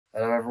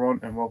Hello everyone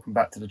and welcome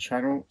back to the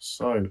channel.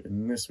 So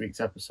in this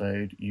week's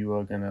episode you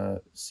are going to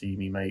see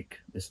me make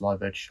this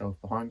live edge shelf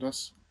behind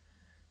us,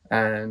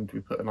 and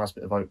we put a nice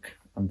bit of oak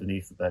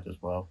underneath the bed as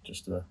well,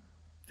 just to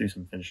do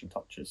some finishing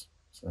touches.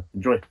 So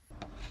enjoy.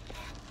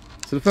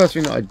 So the first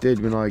thing that I did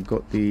when I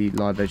got the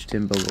live edge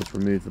timber was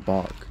remove the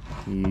bark.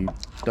 You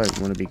don't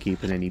want to be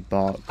keeping any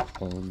bark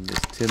on this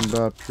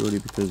timber purely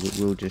because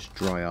it will just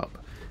dry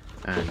up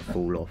and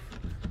fall off.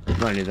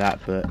 Not only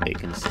that, but it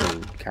can still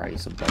carry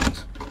some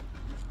bugs.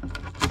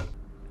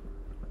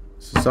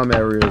 So some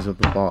areas of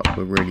the bark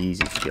were really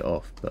easy to get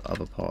off, but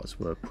other parts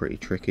were pretty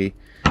tricky.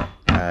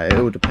 It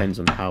all depends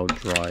on how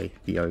dry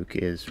the oak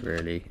is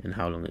really and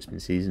how long it's been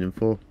seasoning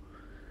for.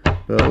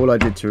 But all I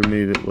did to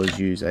remove it was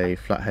use a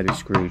flat-headed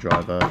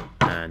screwdriver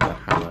and a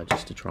hammer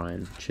just to try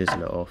and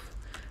chisel it off.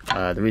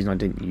 The reason I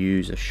didn't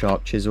use a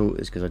sharp chisel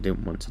is because I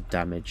didn't want to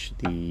damage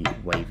the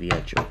wavy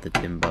edge of the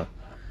timber.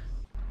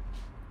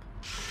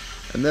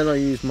 And then I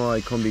used my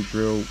combi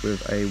drill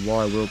with a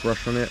wire wheel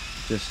brush on it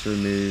just to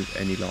remove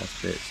any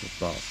last bits of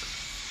bark.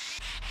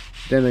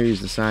 Then I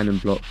used the sanding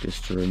block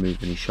just to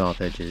remove any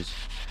sharp edges.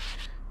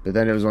 But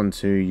then it was on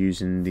to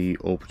using the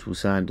orbital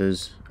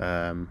sanders,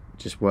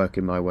 just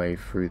working my way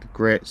through the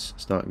grits,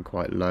 starting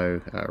quite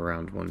low at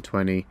around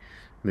 120,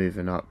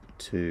 moving up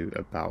to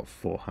about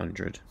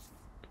 400.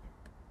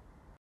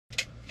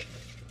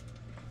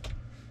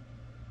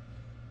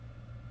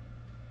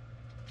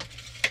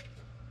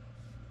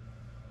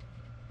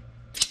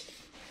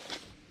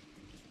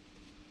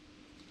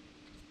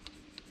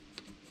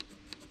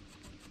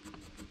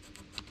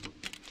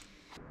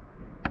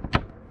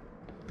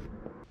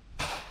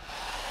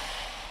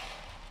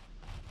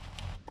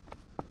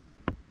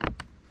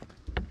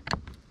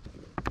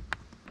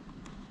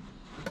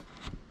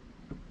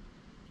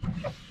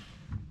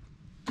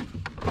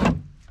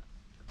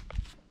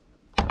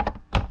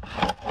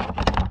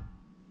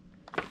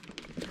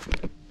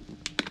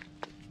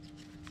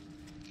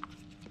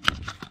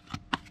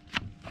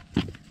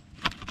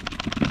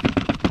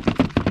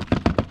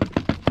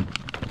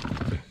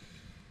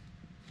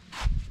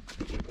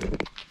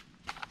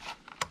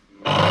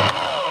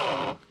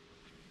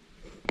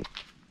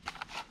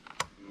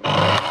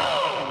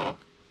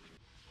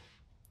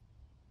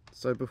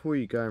 So before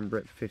you go and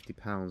rip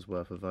 £50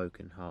 worth of oak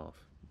in half,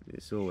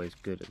 it's always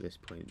good at this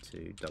point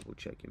to double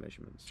check your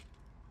measurements.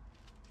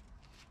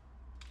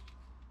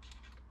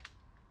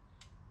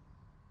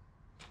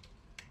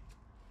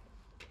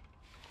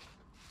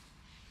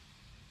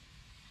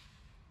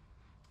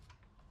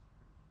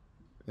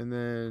 And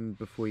then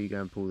before you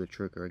go and pull the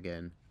trigger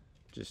again,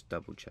 just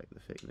double check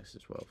the thickness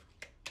as well.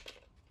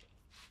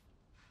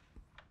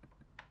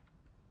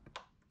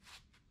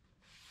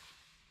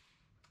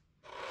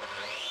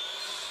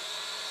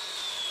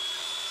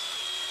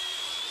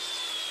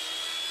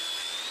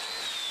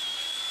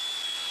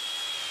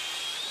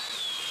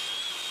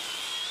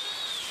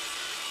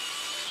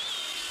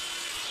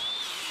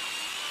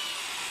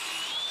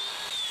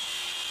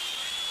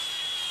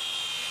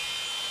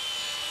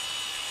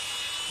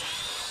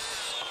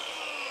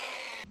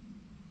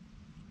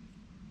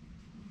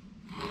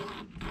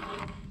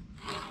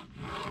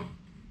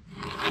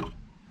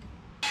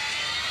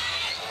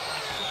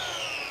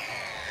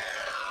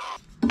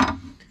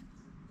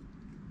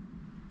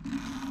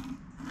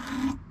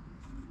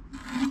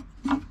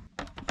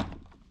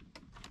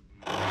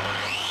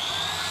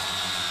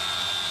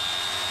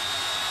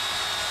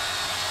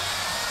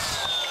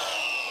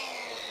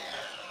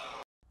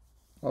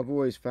 I've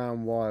always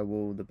found wire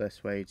wool the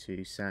best way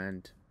to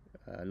sand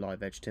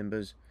live edge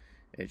timbers.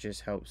 It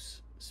just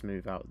helps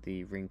smooth out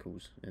the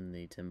wrinkles in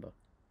the timber.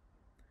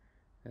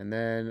 And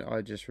then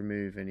I just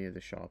remove any of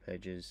the sharp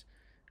edges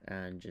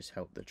and just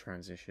help the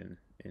transition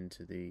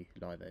into the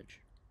live edge.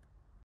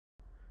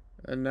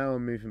 And now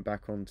I'm moving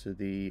back onto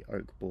the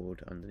oak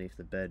board underneath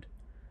the bed,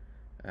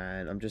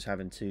 and I'm just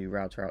having to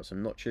router out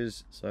some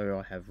notches so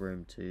I have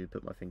room to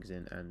put my fingers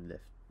in and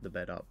lift the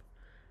bed up.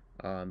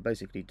 I'm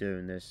basically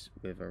doing this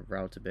with a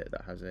router bit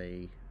that has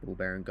a ball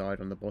bearing guide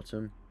on the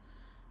bottom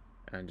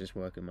and just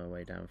working my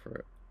way down through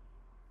it.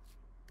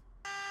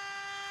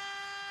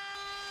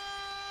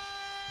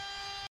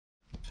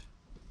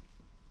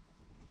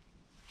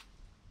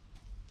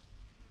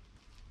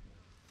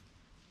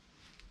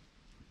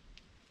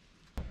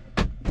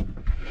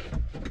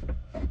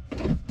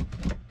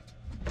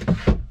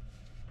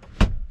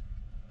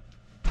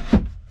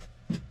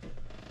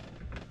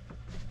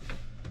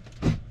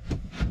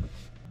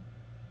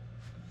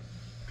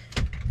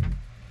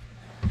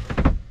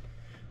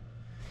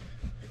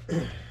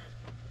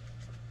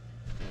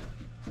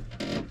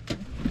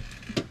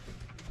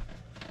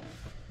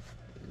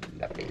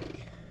 Lovely.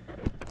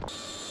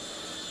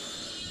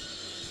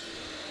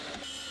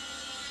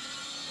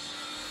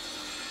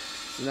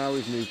 So now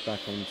we've moved back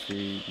onto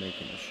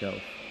making the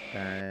shelf,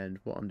 and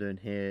what I'm doing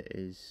here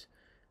is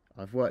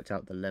I've worked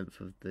out the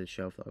length of the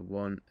shelf that I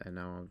want, and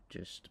now I've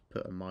just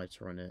put a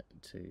mitre on it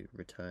to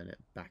return it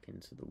back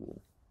into the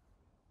wall.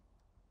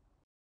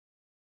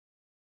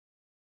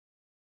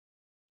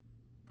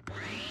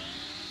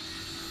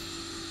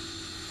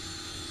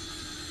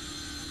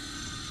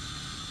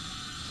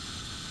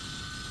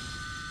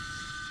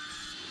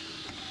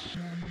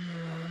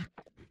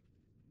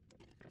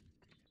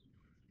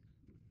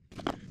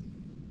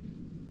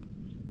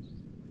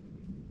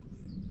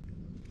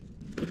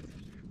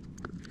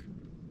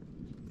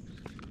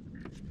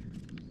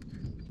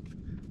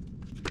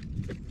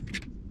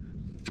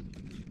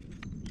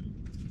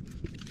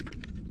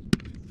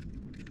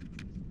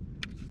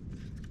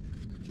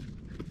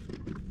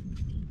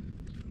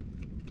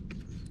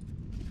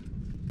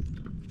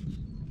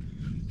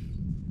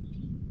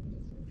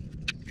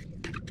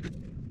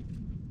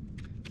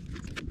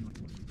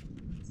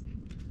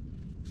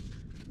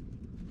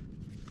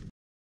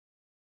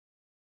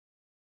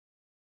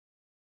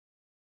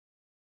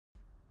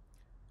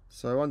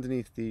 So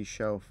underneath the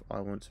shelf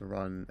I want to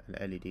run an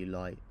LED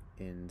light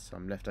in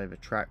some leftover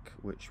track,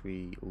 which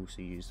we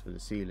also used for the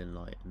ceiling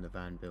light in the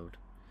van build.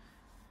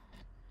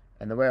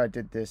 And the way I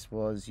did this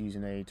was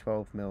using a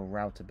 12mm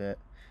router bit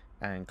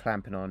and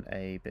clamping on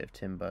a bit of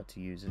timber to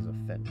use as a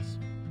fence.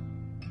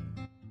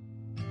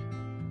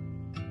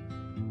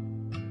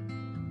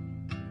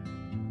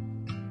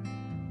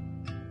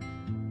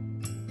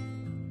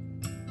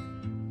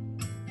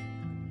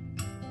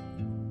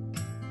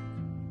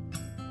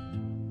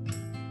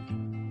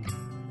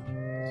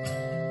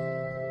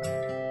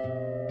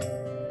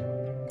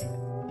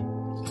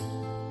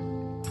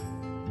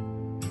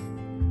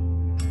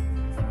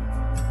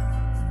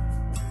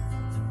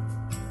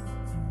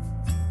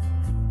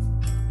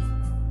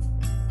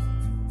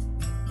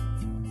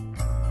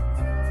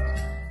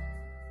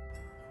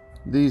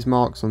 These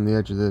marks on the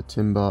edge of the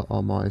timber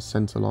are my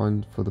centre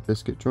line for the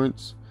biscuit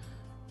joints,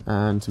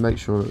 and to make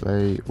sure that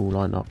they all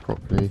line up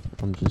properly,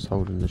 I'm just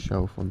holding the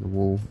shelf on the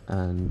wall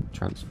and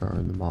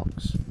transferring the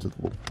marks to the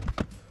wall.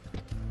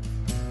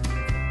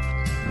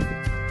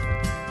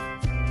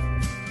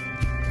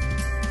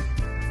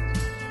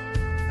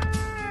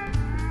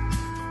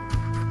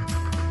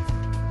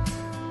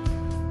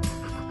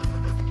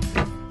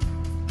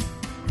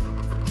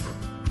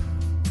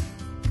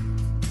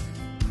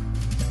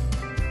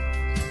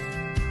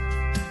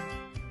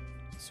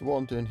 So what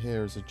I'm doing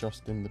here is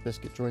adjusting the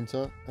biscuit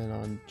jointer, and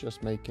I'm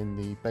just making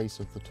the base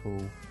of the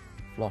tool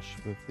flush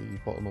with the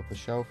bottom of the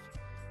shelf.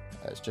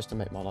 It's just to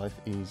make my life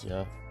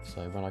easier,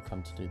 so when I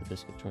come to do the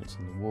biscuit joints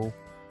in the wall,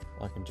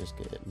 I can just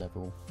get it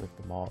level with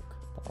the mark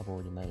that I've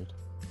already made.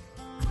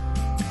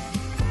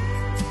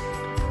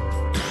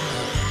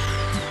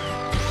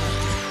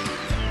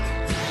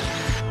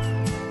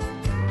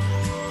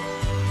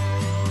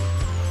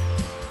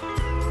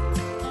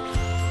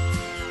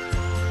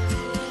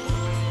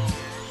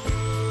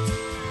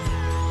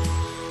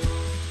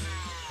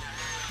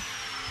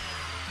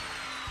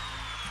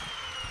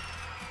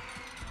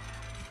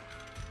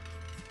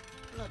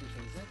 Bloody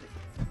thing's heavy.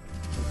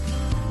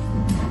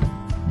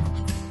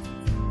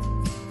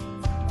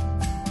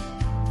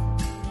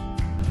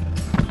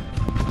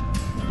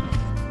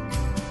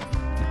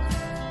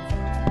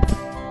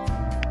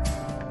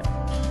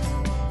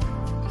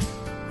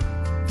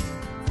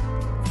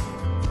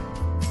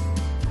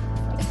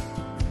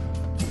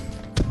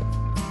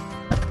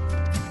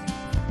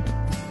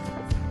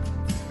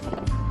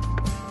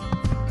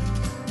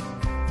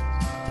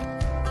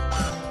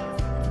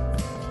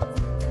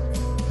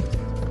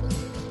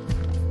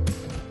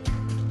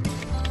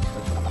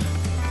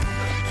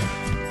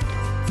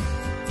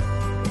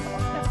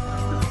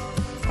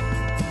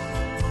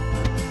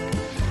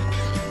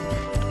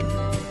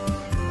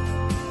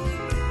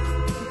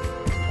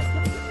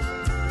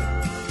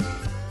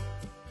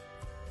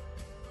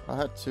 I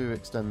had to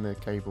extend the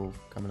cable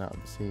coming out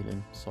of the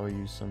ceiling, so I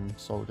used some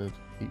soldered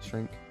heat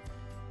shrink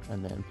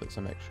and then put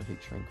some extra heat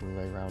shrink all the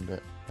way around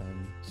it,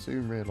 and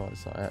soon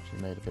realised that I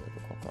actually made a bit of a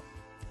cock up.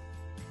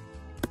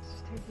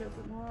 Just take a little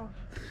bit more off.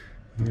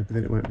 Yeah, but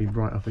then it won't be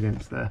right up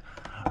against there.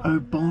 Oh,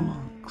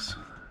 bollocks!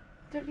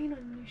 Don't lean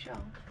on your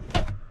shelf.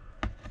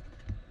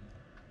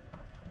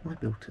 I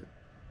built it.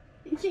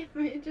 Yeah,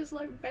 but it just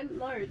like bent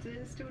loads and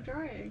it's still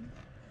drying.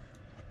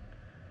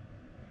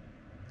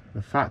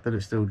 The fact that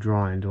it's still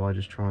drying, do I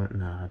just try it?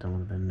 No, I don't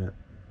want to bend it.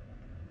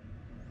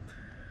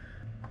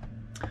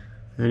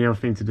 The only other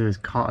thing to do is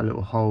cut a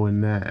little hole in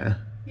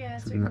there, Yeah,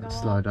 so so then it that can can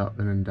go slide up. up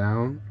and then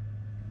down.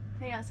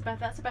 I think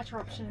that's a better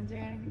option than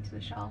doing anything to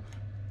the shelf.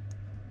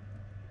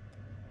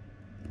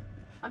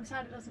 I'm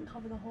sad it doesn't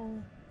cover the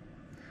whole.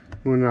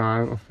 Well,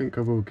 no, I think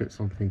I will get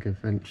something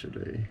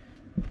eventually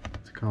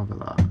to cover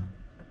that.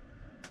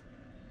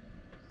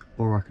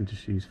 Or I can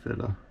just use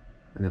filler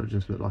and it'll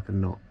just look like a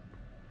knot.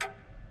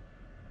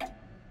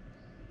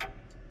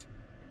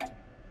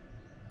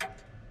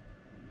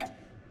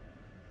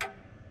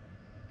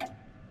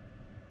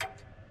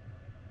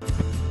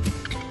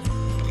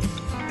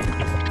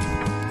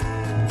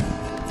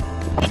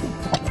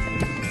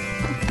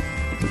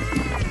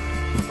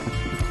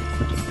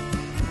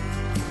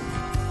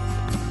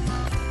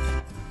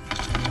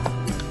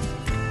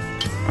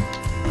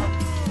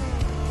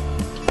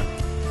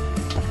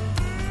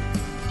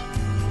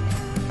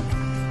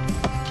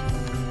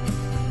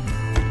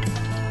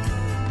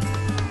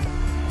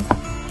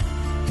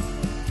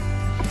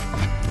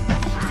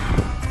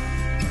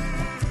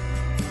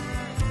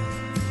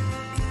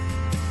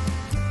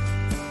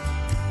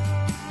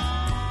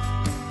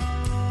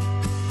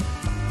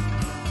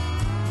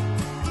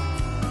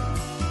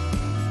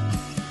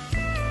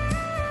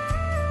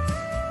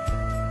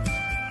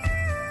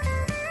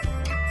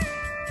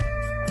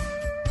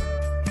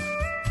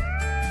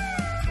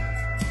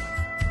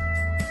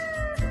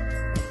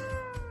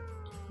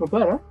 Not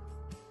better.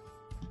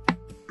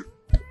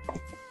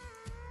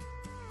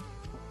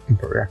 I'm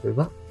pretty happy with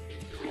that.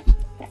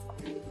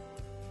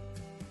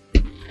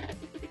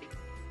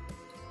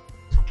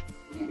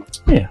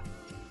 Yeah.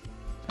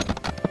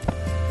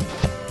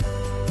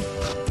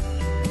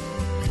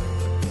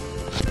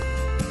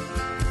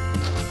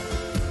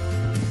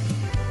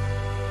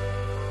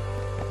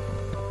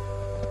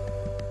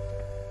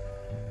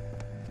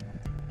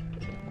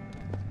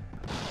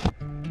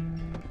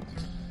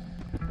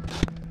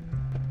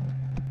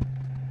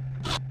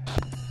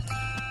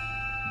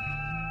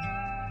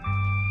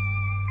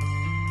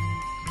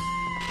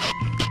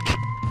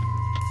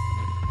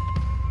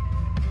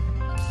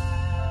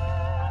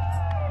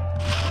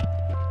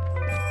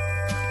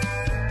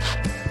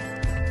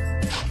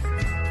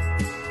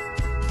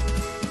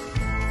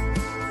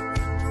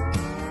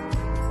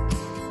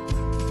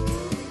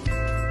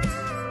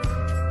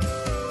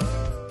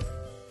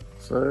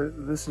 So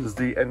this is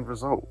the end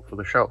result for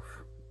the shelf.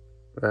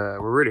 We're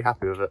really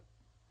happy with it.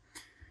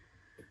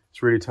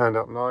 It's really turned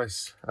out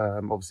nice.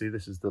 Obviously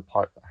this is the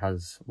pipe that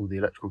has all the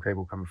electrical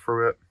cable coming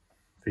through it,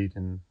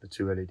 feeding the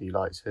two LED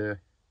lights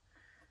here.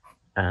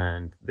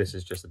 And this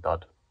is just a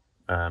dud.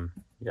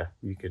 Yeah,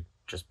 you could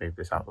just move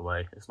this out of the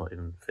way. It's not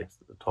even fixed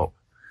at the top.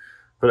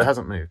 But it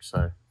hasn't moved,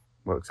 so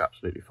works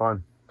absolutely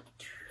fine.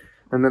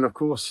 And then of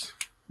course,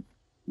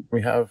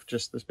 we have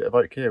just this bit of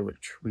oak here,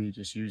 which we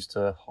just use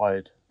to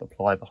hide the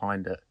ply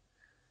behind it.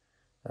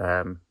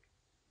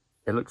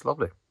 It looks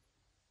lovely.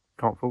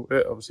 Can't fault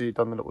it. Obviously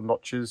done the little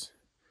notches.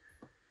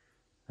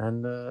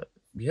 And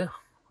yeah,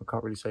 I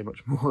can't really say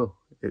much more.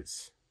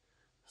 It's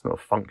not a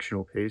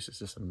functional piece, it's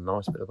just a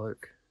nice bit of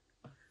oak.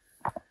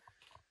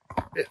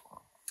 Yeah.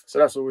 So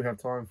that's all we have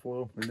time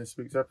for in this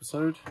week's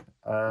episode.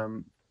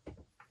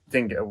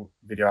 Didn't get a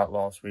video out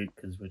last week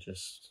because we're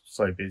just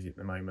so busy at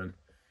the moment.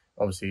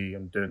 Obviously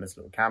I'm doing this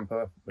little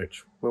camper,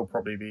 which will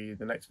probably be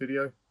the next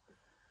video.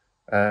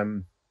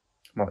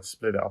 Might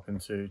split it up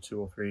into 2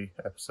 or 3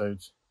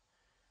 episodes.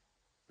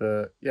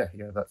 But yeah,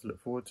 you have that to look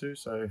forward to.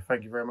 So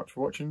thank you very much for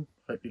watching.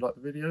 Hope you liked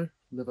the video.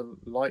 Leave a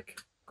like,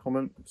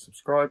 comment,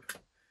 subscribe,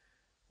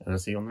 and I'll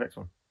see you on the next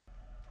one.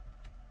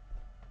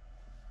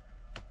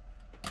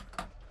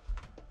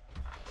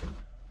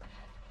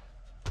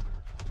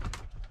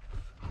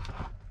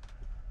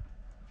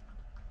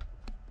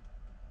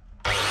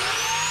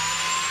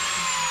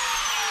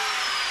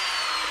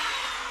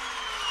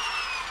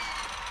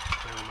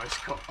 We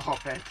almost got our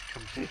bed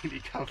completely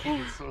covered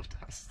in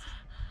sawdust.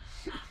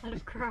 I'd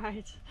have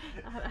cried.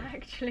 I've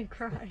actually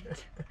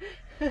cried.